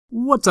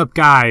What's up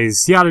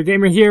guys, the Otter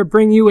Gamer here,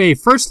 bringing you a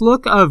first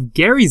look of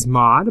Garry's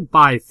mod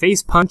by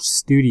Facepunch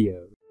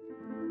Studio.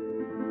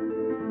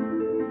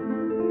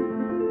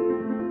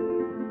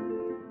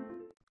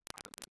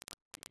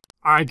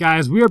 Alright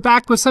guys, we are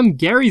back with some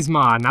Garry's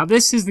mod. Now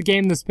this is the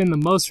game that's been the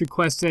most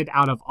requested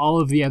out of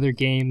all of the other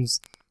games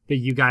that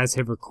you guys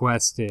have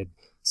requested.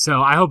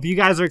 So I hope you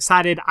guys are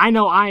excited. I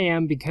know I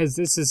am, because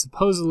this is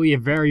supposedly a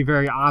very,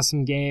 very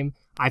awesome game.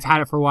 I've had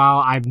it for a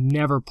while. I've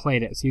never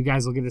played it, so you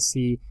guys will get to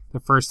see the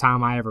first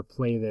time I ever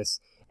play this.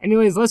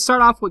 Anyways, let's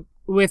start off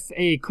with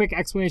a quick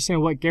explanation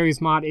of what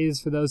Garry's mod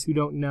is for those who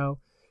don't know.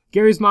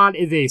 Garry's mod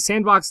is a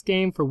sandbox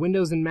game for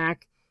Windows and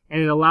Mac,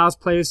 and it allows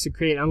players to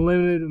create an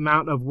unlimited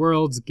amount of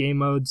worlds, game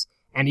modes,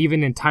 and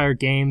even entire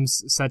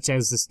games, such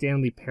as the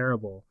Stanley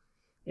Parable.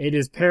 It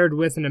is paired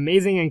with an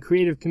amazing and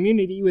creative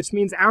community, which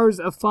means hours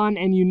of fun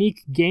and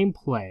unique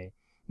gameplay.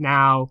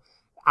 Now,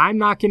 I'm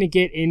not going to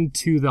get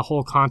into the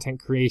whole content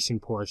creation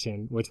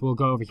portion, which we'll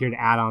go over here to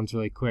add-ons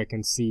really quick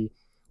and see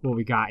what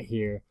we got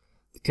here,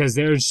 because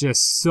there's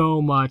just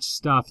so much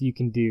stuff you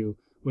can do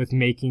with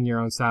making your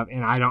own stuff,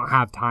 and I don't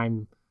have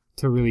time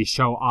to really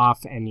show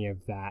off any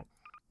of that.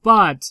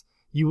 But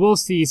you will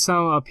see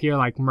some up here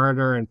like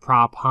Murder and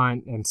Prop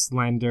Hunt and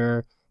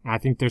Slender, and I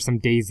think there's some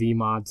DayZ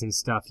mods and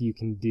stuff you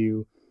can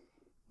do.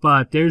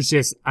 But there's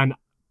just an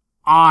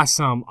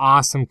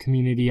awesome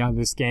community on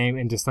this game,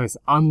 and just this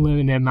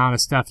unlimited amount of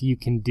stuff you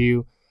can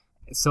do.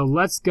 So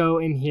let's go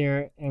in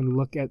here and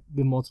look at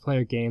the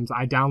multiplayer games.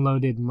 I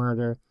downloaded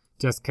Murder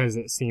just because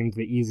it seemed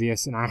the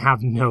easiest, and I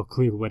have no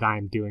clue what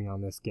I'm doing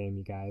on this game,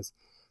 you guys.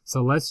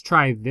 So let's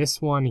try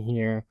this one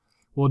here.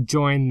 We'll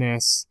join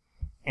this,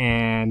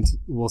 and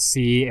we'll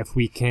see if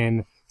we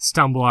can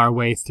stumble our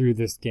way through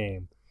this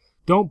game.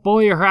 Don't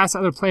bully or harass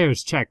other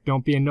players. Check.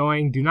 Don't be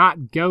annoying. Do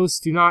not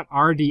ghost. Do not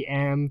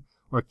RDM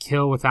or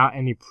kill without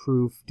any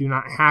proof. Do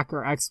not hack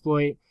or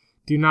exploit.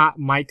 Do not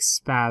mic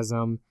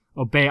spasm.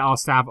 Obey all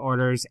staff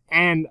orders,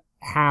 and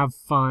have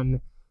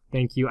fun.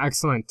 Thank you.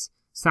 Excellent.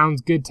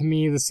 Sounds good to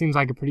me. This seems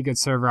like a pretty good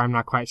server. I'm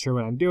not quite sure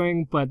what I'm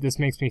doing, but this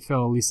makes me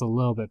feel at least a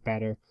little bit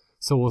better.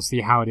 So we'll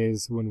see how it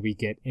is when we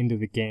get into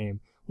the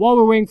game. While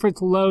we're waiting for it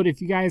to load, if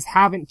you guys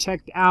haven't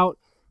checked out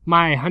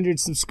my 100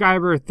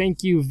 subscriber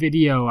thank you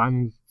video,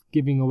 I'm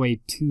giving away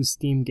 2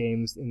 Steam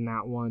games in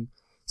that one.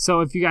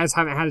 So if you guys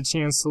haven't had a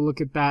chance to look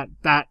at that,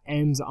 that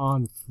ends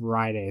on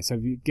Friday. So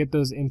if you get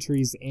those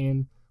entries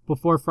in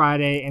before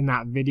Friday, and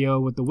that video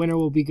with the winner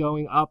will be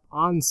going up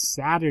on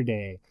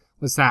Saturday.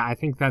 What's that? I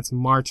think that's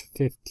March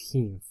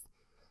 15th.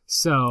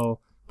 So,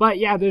 but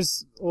yeah,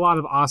 there's a lot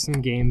of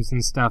awesome games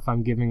and stuff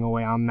I'm giving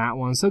away on that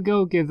one. So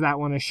go give that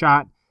one a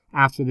shot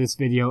after this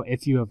video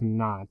if you have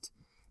not.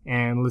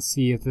 And let's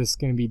see if this is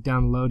going to be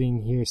done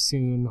loading here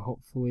soon,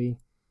 hopefully.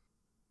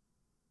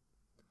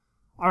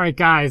 Alright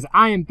guys,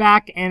 I am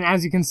back, and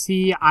as you can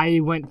see,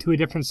 I went to a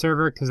different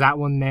server because that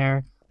one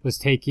there was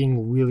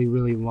taking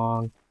really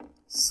long.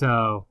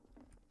 So,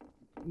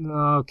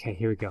 okay,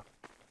 here we go.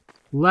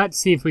 Let's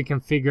see if we can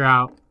figure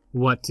out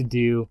what to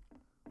do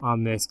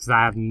on this, because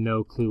I have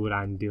no clue what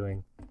I'm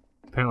doing.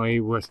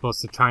 Apparently, we're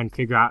supposed to try and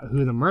figure out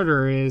who the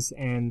murderer is,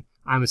 and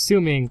I'm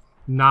assuming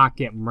not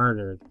get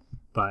murdered.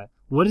 But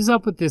what is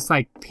up with this,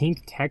 like,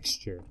 pink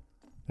texture?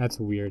 That's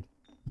weird,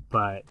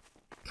 but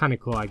kind of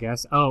cool, I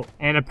guess. Oh,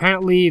 and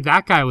apparently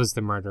that guy was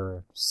the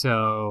murderer.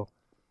 So,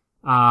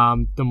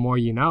 the more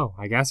you know,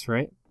 I guess,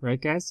 right?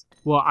 Right, guys?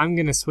 Well, I'm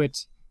going to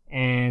switch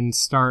and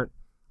start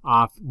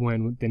off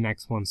when the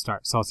next one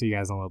starts. So I'll see you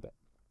guys in a little bit.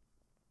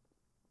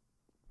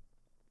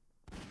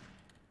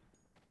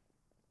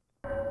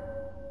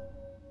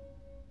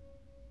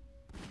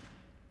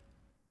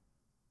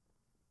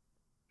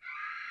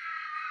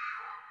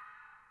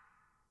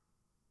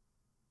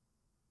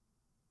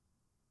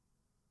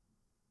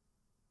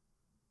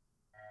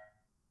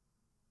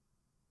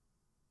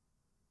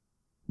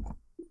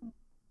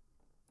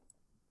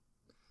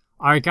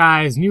 Alright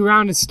guys, new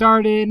round has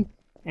started.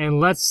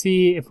 And let's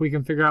see if we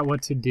can figure out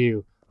what to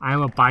do. I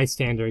am a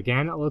bystander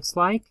again, it looks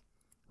like.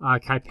 Can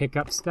I pick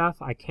up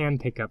stuff? I can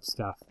pick up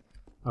stuff.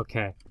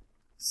 Okay.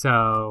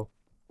 So,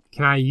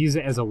 can I use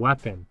it as a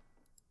weapon?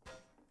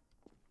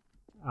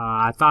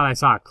 I thought I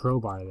saw a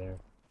crowbar there.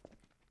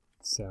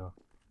 So,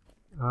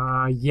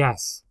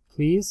 yes.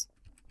 Please?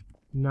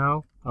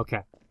 No?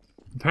 Okay.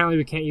 Apparently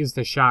we can't use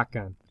the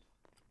shotgun.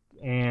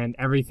 And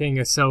everything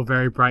is so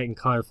very bright and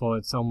colorful,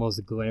 it's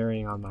almost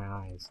glaring on my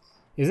eyes.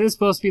 Is it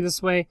supposed to be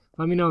this way?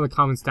 Let me know in the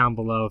comments down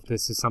below if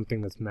this is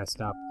something that's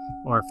messed up,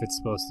 or if it's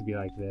supposed to be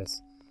like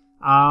this.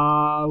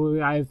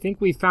 I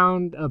think we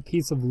found a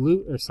piece of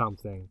loot or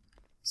something.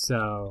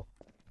 So,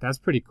 that's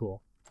pretty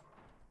cool.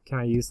 Can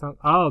I use some?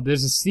 Oh,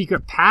 there's a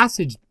secret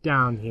passage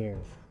down here.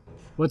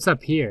 What's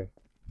up here?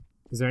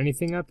 Is there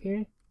anything up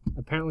here?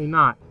 Apparently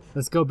not.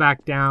 Let's go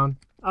back down.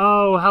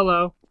 Oh,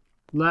 hello.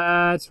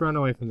 Let's run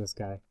away from this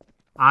guy.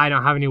 I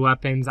don't have any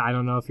weapons. I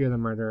don't know if you're the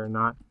murderer or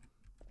not.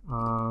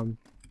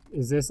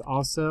 Is this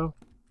also?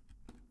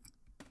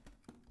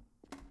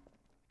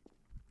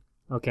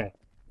 Okay.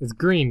 It's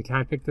green. Can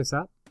I pick this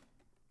up?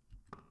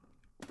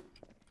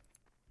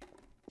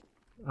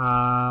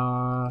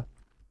 No?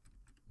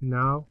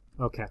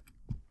 Okay.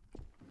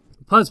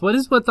 Plus, what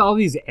is with all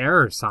these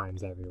error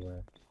signs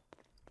everywhere?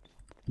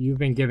 You've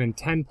been given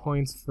 10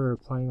 points for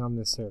playing on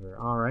this server.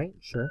 Alright,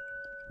 sure.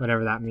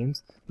 Whatever that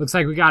means. Looks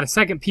like we got a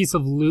second piece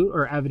of loot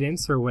or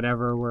evidence or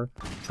whatever we're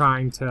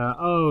trying to...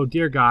 Oh,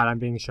 dear God, I'm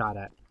being shot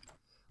at.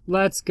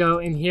 Let's go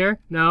in here.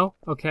 No?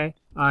 Okay.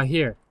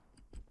 Here.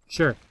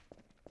 Sure.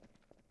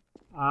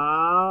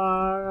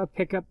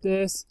 Pick up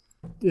this.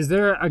 Is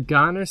there a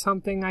gun or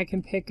something I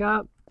can pick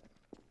up?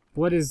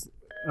 What is...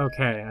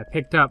 Okay, I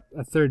picked up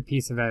a third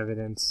piece of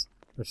evidence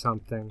or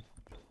something.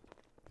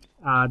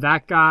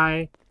 That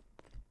guy...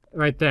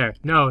 Right there.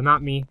 No,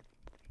 not me.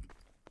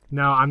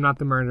 No, I'm not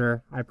the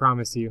murderer. I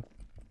promise you.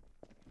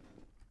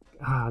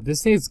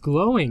 This thing's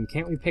glowing.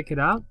 Can't we pick it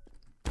up?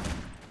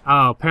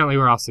 Oh, apparently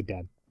we're also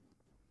dead.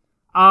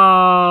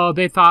 Oh,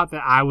 they thought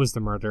that I was the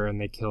murderer and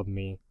they killed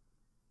me.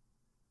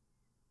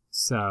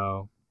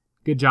 So,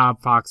 good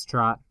job,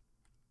 Foxtrot.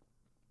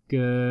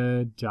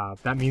 Good job.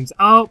 That means,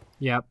 oh,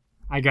 yep.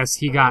 I guess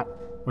he got,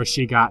 or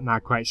she got,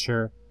 not quite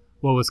sure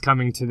what was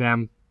coming to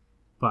them.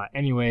 But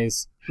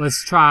anyways,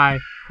 let's try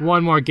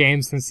one more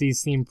game since these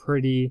seem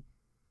pretty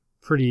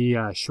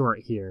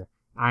short here.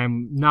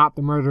 I'm not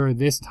the murderer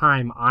this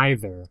time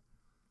either.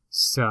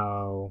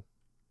 So,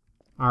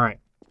 alright.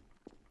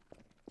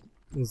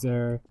 Is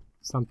there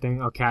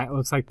something? Okay, it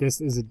looks like this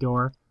is a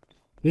door.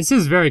 This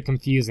is very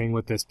confusing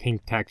with this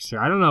pink texture.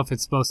 I don't know if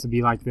it's supposed to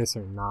be like this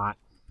or not.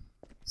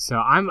 So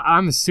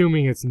I'm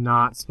assuming it's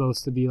not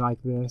supposed to be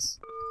like this.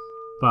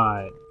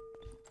 But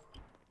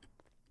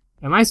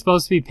am I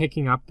supposed to be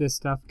picking up this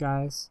stuff,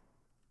 guys?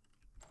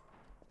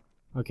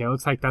 Okay,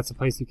 looks like that's a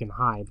place you can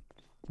hide.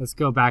 Let's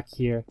go back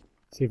here,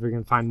 see if we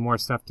can find more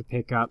stuff to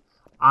pick up.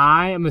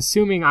 I am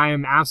assuming I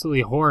am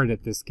absolutely horrid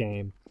at this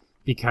game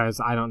because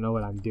I don't know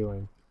what I'm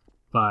doing.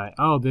 But,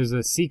 oh, there's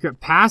a secret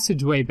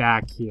passageway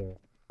back here.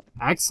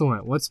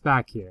 Excellent. What's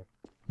back here?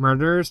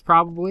 Murderers,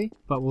 probably,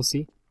 but we'll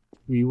see.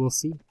 We will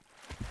see.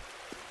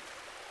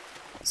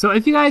 So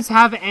if you guys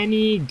have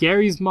any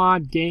Garry's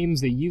Mod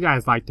games that you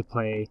guys like to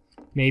play,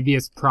 maybe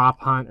it's Prop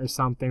Hunt or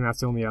something.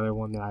 That's the only other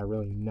one that I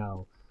really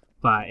know.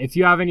 But if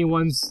you have any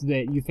ones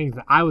that you think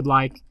that I would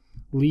like,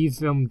 leave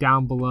them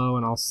down below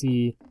and I'll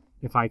see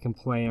if I can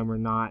play them or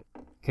not.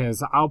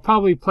 Because I'll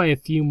probably play a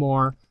few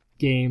more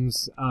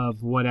games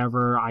of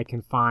whatever I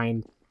can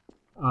find.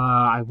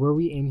 Were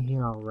we in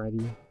here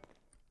already?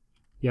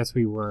 Yes,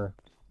 we were.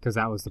 Because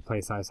that was the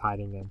place I was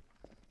hiding in.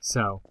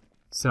 So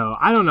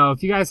I don't know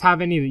if you guys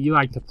have any that you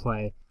like to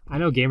play. I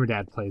know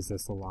GamerDad plays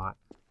this a lot.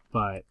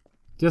 But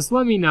just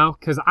let me know,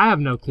 because I have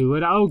no clue.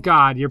 Oh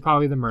God, you're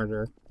probably the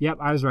murderer. Yep,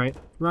 I was right.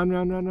 Run,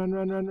 run, run, run,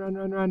 run, run, run,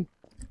 run, run.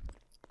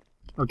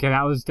 Okay,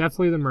 that was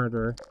definitely the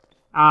murderer.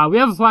 We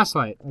have a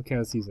flashlight. Okay,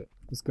 let's use it.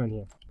 Let's go in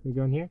here. Can we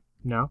go in here?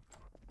 No.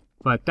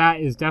 But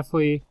that is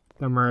definitely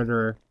the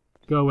murderer.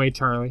 Go away,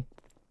 Charlie.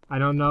 I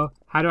don't know.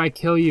 How do I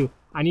kill you?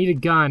 I need a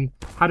gun.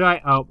 How do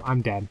I... Oh,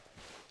 I'm dead.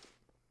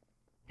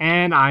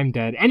 And I'm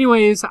dead.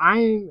 Anyways, I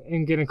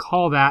am going to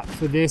call that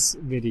for this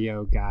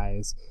video,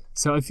 guys.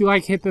 So if you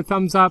like, hit the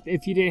thumbs up.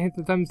 If you didn't, hit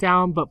the thumbs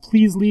down. But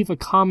please leave a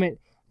comment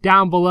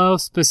down below,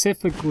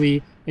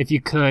 specifically, if you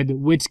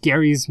could, which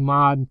Garry's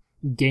Mod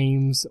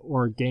games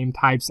or game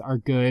types are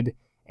good.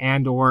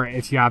 And or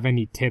if you have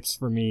any tips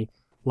for me,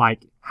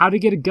 like how to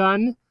get a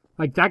gun.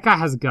 Like, that guy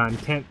has a gun.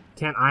 Can't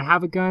I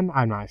have a gun?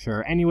 I'm not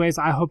sure. Anyways,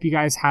 I hope you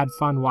guys had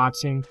fun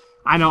watching.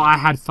 I know I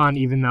had fun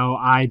even though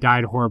I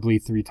died horribly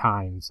 3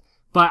 times.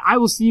 But I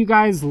will see you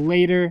guys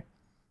later.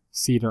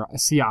 See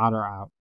Otter out.